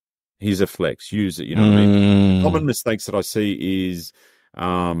Roops, here's a Flex, use it, what I mean? Common mistakes that I see is,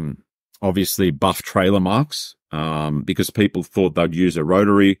 obviously buff trailer marks, because people thought they'd use a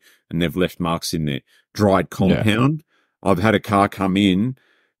rotary and they've left marks in there. Dried compound. I've had a car come in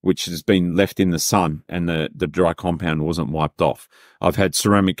which has been left in the sun, and the dry compound wasn't wiped off. I've had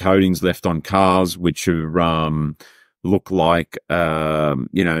ceramic coatings left on cars which are, look like,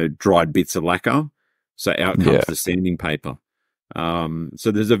 dried bits of lacquer. So out comes the sanding paper.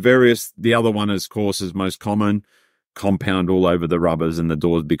 So there's the other one, of course, is most common, compound all over the rubbers and the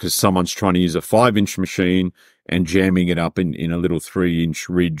doors because someone's trying to use a 5-inch machine and jamming it up in a little 3-inch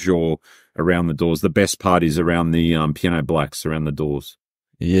ridge or around the doors. The best part is around the piano blacks around the doors.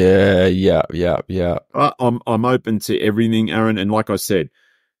 Yeah, yeah, yeah, yeah. I'm open to everything, Aaron. And like I said,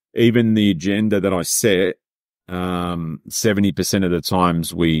 even the agenda that I set, 70% of the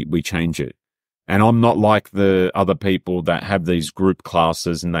times we change it. And I'm not like the other people that have these group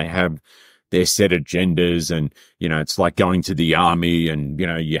classes and they have their set agendas and, it's like going to the army and,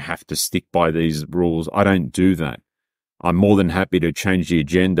 you have to stick by these rules. I don't do that. I'm more than happy to change the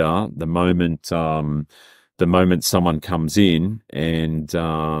agenda the moment someone comes in and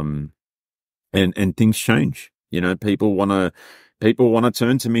things change. People want to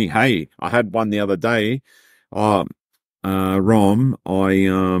turn to me. Hey, I had one the other day. Rom,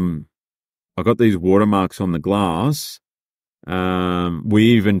 I got these watermarks on the glass. We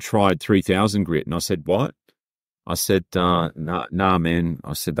even tried 3000 grit. And I said, what? I said, nah, man.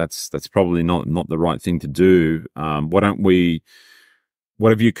 I said, that's probably not the right thing to do. What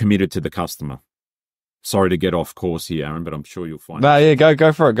have you committed to the customer? Sorry to get off course here, Aaron, but I'm sure you'll find No, yeah,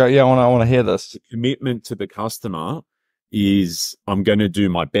 go for it. Go. Yeah, I want to hear this. The commitment to the customer is I'm going to do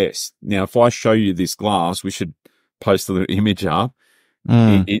my best. Now, if I show you this glass, we should post a little image up.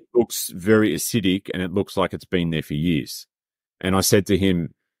 It looks very acidic and it looks like it's been there for years. And I said to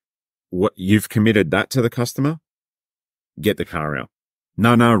him, what, you've committed that to the customer? Get the car out.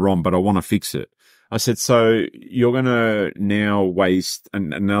 No, Ron, but I want to fix it. I said, so you're going to now waste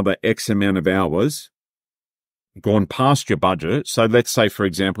another X amount of hours, gone past your budget. So let's say, for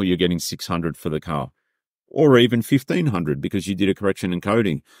example, you're getting 600 for the car or even 1500 because you did a correction and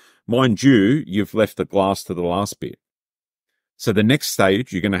coating. Mind you, you've left the glass to the last bit. So the next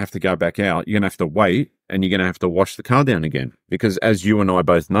stage, you're going to have to go back out. You're going to have to wait and you're going to have to wash the car down again. Because as you and I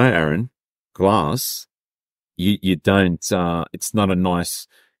both know, Aaron, glass, you don't, it's not a nice,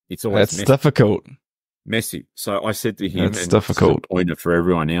 it's always difficult. Messy. So I said to him, it's difficult. Pointer for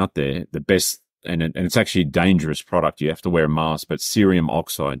everyone out there, the best, and it's actually a dangerous product. You have to wear a mask, but cerium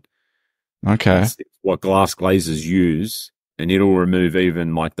oxide. Okay. It's what glass glazers use, and it'll remove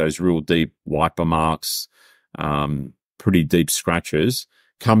even like those real deep wiper marks, pretty deep scratches.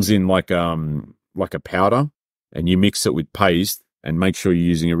 Comes in like a powder, and you mix it with paste and make sure you're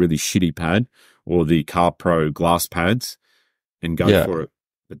using a really shitty pad or the Car Pro glass pads and go for it.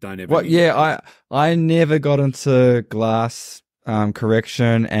 But don't ever. Well, yeah, I never got into glass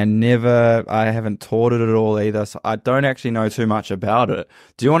correction and I haven't taught it at all either. So I don't actually know too much about it.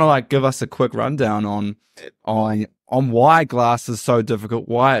 Do you want to give us a quick rundown on why glass is so difficult,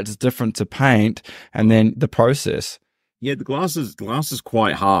 why it's different to paint, and then the process? Yeah, the glass is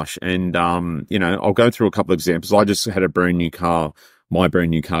quite harsh. And, I'll go through a couple of examples. I just had my brand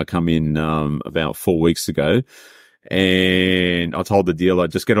new car come in, about 4 weeks ago. And I told the dealer,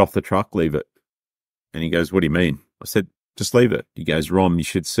 just get it off the truck, leave it. And he goes, what do you mean? I said, just leave it. He goes, Rom, you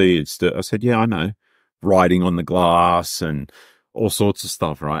should see it. I said, yeah, I know. Writing on the glass and all sorts of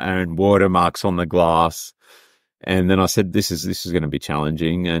stuff, right? And watermarks on the glass. And then I said, this is going to be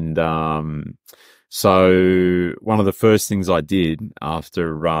challenging. And, so one of the first things I did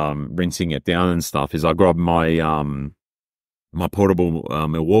after rinsing it down and stuff is I grabbed my my portable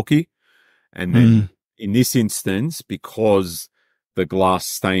Milwaukee, and then in this instance, because the glass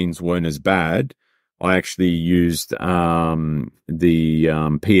stains weren't as bad, I actually used the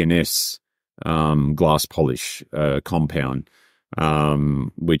PNS glass polish compound,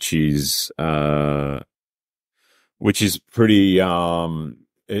 which is pretty.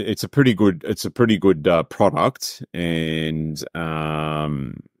 It's a pretty good product, and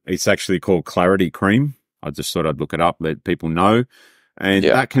it's actually called Clarity Cream. I just thought I'd look it up, let people know. And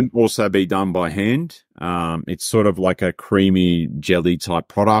that can also be done by hand. It's sort of like a creamy jelly type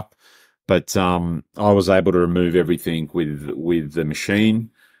product, but I was able to remove everything with the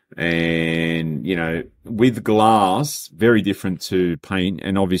machine. And, with glass, very different to paint,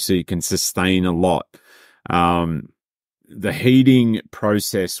 and obviously it can sustain a lot. The heating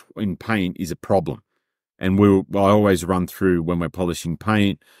process in paint is a problem. And I always run through when we're polishing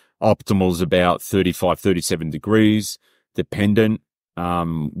paint, optimal is about 35, 37 degrees, dependent.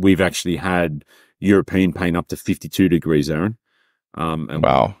 We've actually had European paint up to 52 degrees, Aaron. And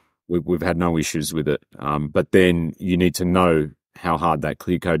wow. We've had no issues with it. But then you need to know how hard that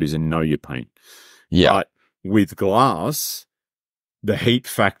clear coat is and know your paint. Yeah. But with glass, the heat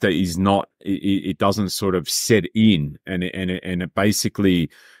factor is not, it doesn't sort of set in, and it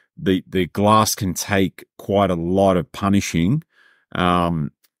basically, the glass can take quite a lot of punishing.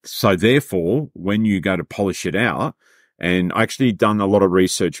 So therefore, when you go to polish it out And I actually done a lot of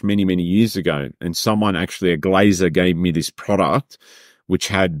research many, many years ago. And someone actually, a glazer, gave me this product, which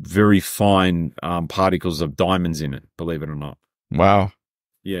had very fine particles of diamonds in it, believe it or not. Wow.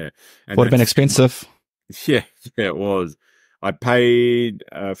 Yeah. And Would have been expensive. Yeah, it was. I paid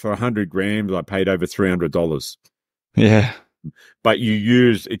for 100 grams, I paid over $300. Yeah. But you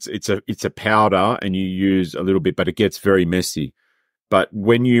use, it's a powder and you use a little bit, but it gets very messy. But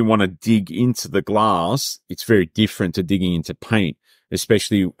when you want to dig into the glass, it's very different to digging into paint,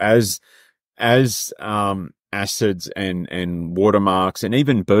 especially as acids and watermarks and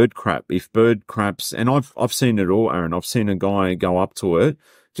even bird crap. If bird craps, and I've seen it all, Aaron. I've seen a guy go up to it,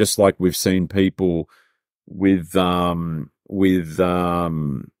 just like we've seen people with getting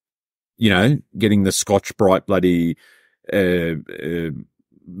the Scotch Brite bloody The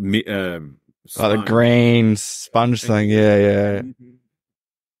green sponge thing. Yeah.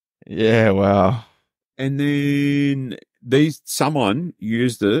 Yeah. Wow. And then someone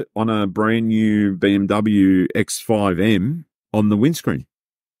used it on a brand new BMW X5M on the windscreen.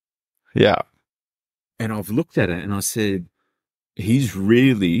 Yeah. And I've looked at it and I said, he's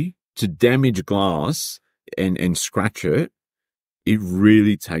really, to damage glass and scratch it, it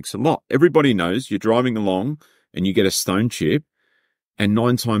really takes a lot. Everybody knows you're driving along and you get a stone chip, and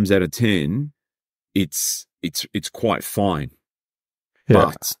 9 times out of 10, it's quite fine. Yeah.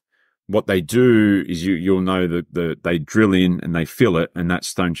 But what they do is you'll know that they drill in and they fill it, and that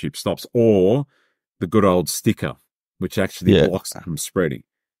stone chip stops, or the good old sticker, which actually blocks it from spreading.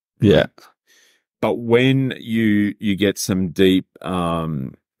 Yeah. But when you get some deep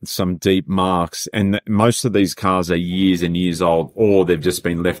marks, and most of these cars are years and years old, or they've just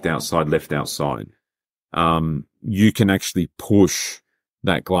been left outside, you can actually push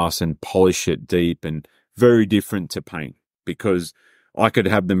that glass and polish it deep, and very different to paint, because I could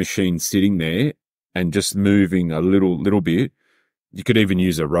have the machine sitting there and just moving a little bit. You could even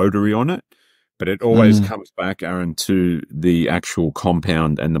use a rotary on it, but it always comes back, Aaron, to the actual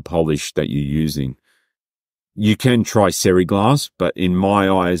compound and the polish that you're using. You can try Seriglass, but in my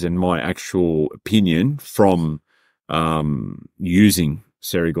eyes and my actual opinion from using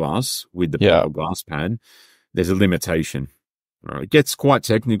Seriglass with the power glass pad, there's a limitation. All right. It gets quite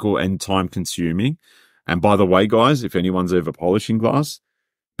technical and time consuming. And by the way, guys, if anyone's ever polishing glass,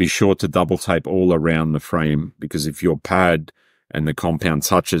 be sure to double tape all around the frame, because if your pad and the compound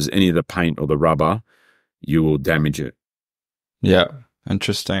touches any of the paint or the rubber, you will damage it. Yeah.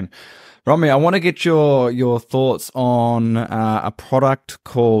 Interesting. Romey, I want to get your thoughts on a product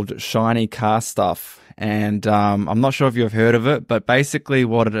called Shiny Car Stuff. And I'm not sure if you've heard of it, but basically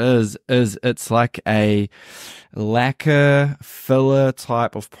what it is it's like a lacquer filler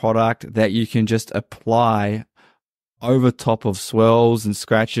type of product that you can just apply over top of swirls and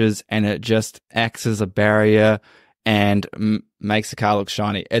scratches, and it just acts as a barrier and makes the car look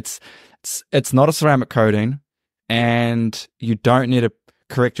shiny. It's not a ceramic coating, and you don't need to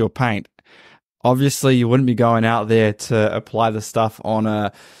correct your paint. Obviously, you wouldn't be going out there to apply the stuff on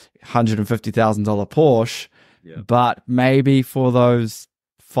a $150,000 Porsche, but maybe for those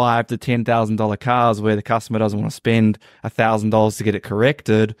 $5,000 to $10,000 cars where the customer doesn't want to spend $1,000 to get it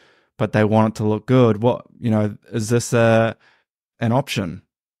corrected, but they want it to look good. Is this an option?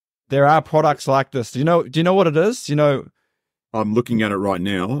 There are products like this. Do you know what it is? I'm looking at it right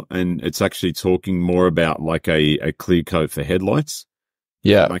now, and it's actually talking more about like a clear coat for headlights.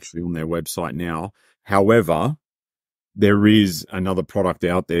 Yeah. I'm actually on their website now. However, there is another product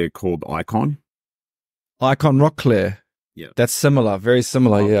out there called Icon Rock Clear. Yeah. That's similar, very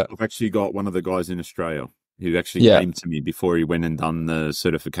similar. I've actually got one of the guys in Australia who actually came to me before he went and done the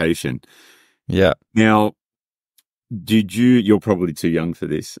certification. Yeah. Now, you're probably too young for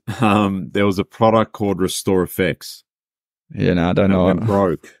this. There was a product called Restore Effects. Yeah, no, I don't know. It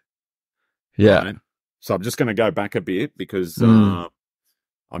broke. Yeah. Right? So I'm just going to go back a bit because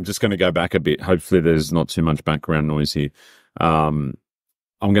Hopefully there's not too much background noise here. I'm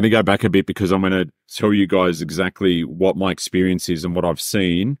going to go back a bit because I'm going to tell you guys exactly what my experience is and what I've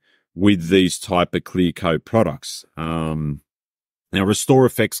seen with these type of clear coat products. Now, Restore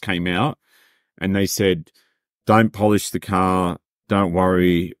Effects came out and they said, don't polish the car, don't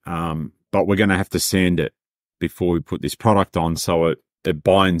worry, but we're going to have to sand it before we put this product on so it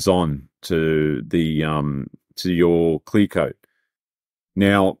binds on to the to your clear coat.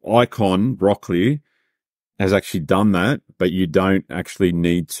 Now, Icon Rock Clear has actually done that, but you don't actually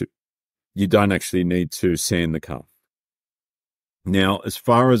need to sand the car. Now, as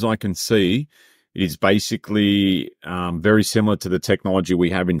far as I can see, it is basically very similar to the technology we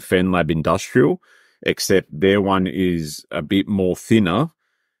have in FenLab Industrial, except their one is a bit more thinner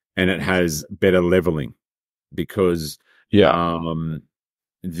and it has better leveling, because Yeah.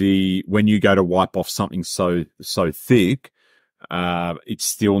 When you go to wipe off something so thick, it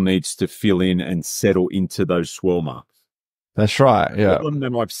still needs to fill in and settle into those swirl marks. That's right. The Yeah. problem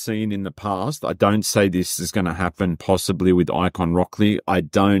that I've seen in the past, I don't say this is going to happen possibly with Icon Rockley.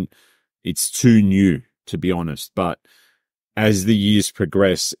 It's too new, to be honest. But as the years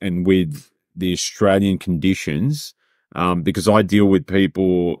progress and with the Australian conditions, because I deal with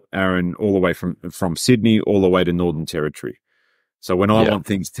people, Aaron, all the way from Sydney all the way to Northern Territory. So when I want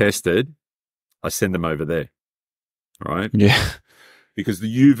things tested, I send them over there. Right? Yeah. Because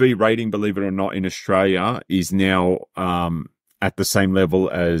the UV rating, believe it or not, in Australia is now at the same level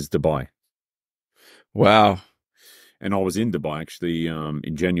as Dubai. Wow. And I was in Dubai actually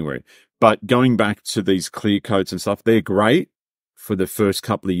in January. But going back to these clear coats and stuff, they're great for the first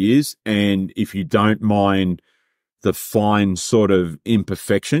couple of years. And if you don't mind the fine sort of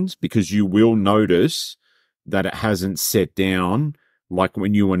imperfections, because you will notice that it hasn't set down like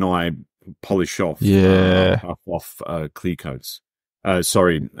when you and I polish off clear coats.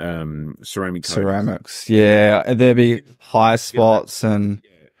 Ceramic coatings. Ceramics. Yeah. And there'd be high spots and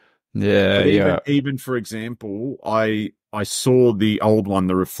even for example, I saw the old one,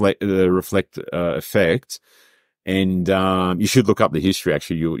 the reflect effect, and you should look up the history.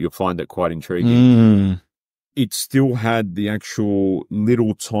 Actually, you'll find it quite intriguing. It still had the actual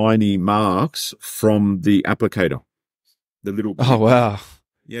little tiny marks from the applicator. The little. Oh wow.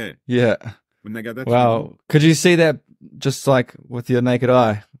 Yeah. Yeah. When they go that. Wow. Could you see that just like with your naked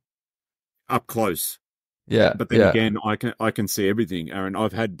eye? Up close. Yeah. But then again, I can see everything, Aaron.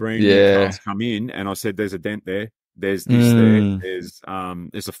 I've had brand new cars come in and I said, there's a dent there. There's this there.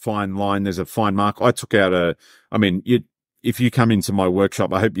 There's a fine line. There's a fine mark. I took out if you come into my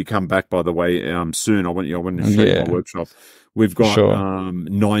workshop, I hope you come back, by the way, soon. I want to show you my workshop. We've got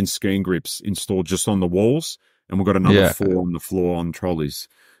 9 screen grips installed just on the walls, and we've got another 4 on the floor on trolleys.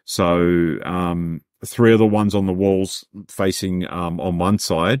 So 3 of the ones on the walls facing on one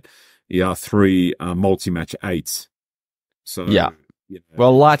side, 3 multi-match 8s. So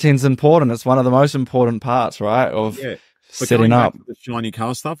well, lighting's important. It's one of the most important parts, right, of setting up the shiny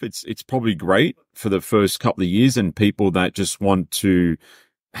car stuff. It's probably great for the first couple of years and people that just want to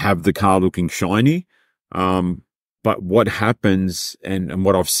have the car looking shiny. But what happens and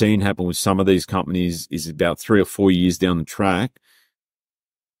what I've seen happen with some of these companies is about 3 or 4 years down the track,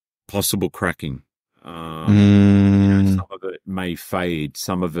 possible cracking. Some of it may fade,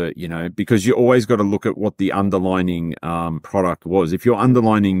 some of it, because you always got to look at what the underlining product was. If your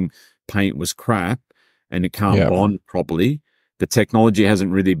underlining paint was crap and it can't bond properly, the technology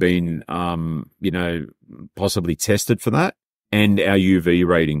hasn't really been, possibly tested for that. And our UV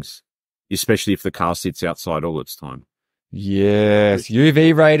ratings, especially if the car sits outside all its time. Yes,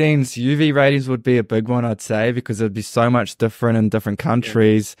 UV ratings would be a big one, I'd say, because it'd be so much different in different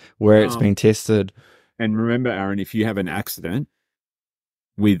countries where it's been tested. And remember, Aaron, if you have an accident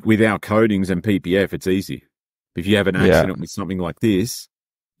with our coatings and PPF, it's easy. If you have an accident with something like this,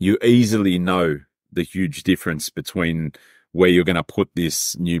 you easily know the huge difference between where you're going to put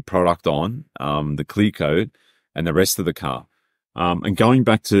this new product on, the clear coat, and the rest of the car. And going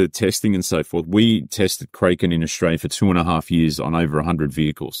back to testing and so forth, we tested Kraken in Australia for 2.5 years on over 100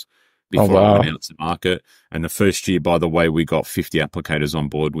 vehicles before I went out to market. And the first year, by the way, we got 50 applicators on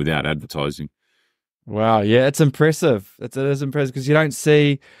board without advertising. Wow, yeah, it's impressive. It is impressive because you don't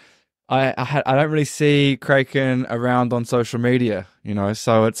see, I don't really see Kraken around on social media,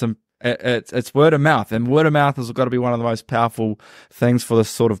 so it's word of mouth, and word of mouth has got to be one of the most things for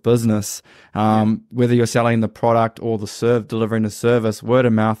this sort of business. Whether you're selling the product or delivering the service, word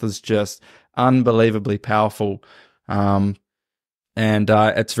of mouth is just unbelievably powerful. And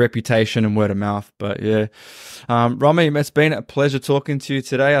its reputation and word of mouth. But Romey, it's been a pleasure talking to you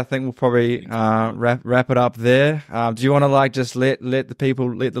today. I think we'll probably wrap it up there. Do you want to just let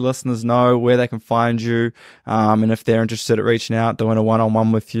the listeners know where they can find you, and if they're interested at reaching out, doing a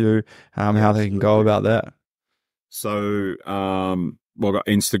one-on-one with you, how they can go about that? So, we've got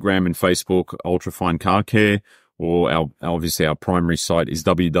Instagram and Facebook, Ultrafine Car Care, or obviously our primary site is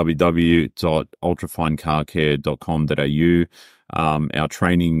www.ultrafinecarcare.com.au. Our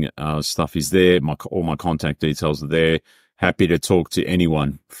training stuff is there. All my contact details are there. Happy to talk to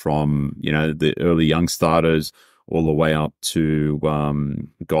anyone from, the early young starters all the way up to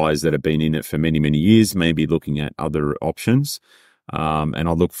guys that have been in it for many, many years, maybe looking at other options. And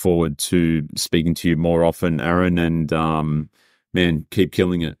I look forward to speaking to you more often, Aaron, and man, keep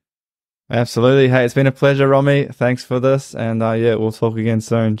killing it. Absolutely. Hey, it's been a pleasure, Romey. Thanks for this. And we'll talk again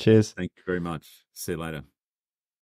soon. Cheers. Thank you very much. See you later.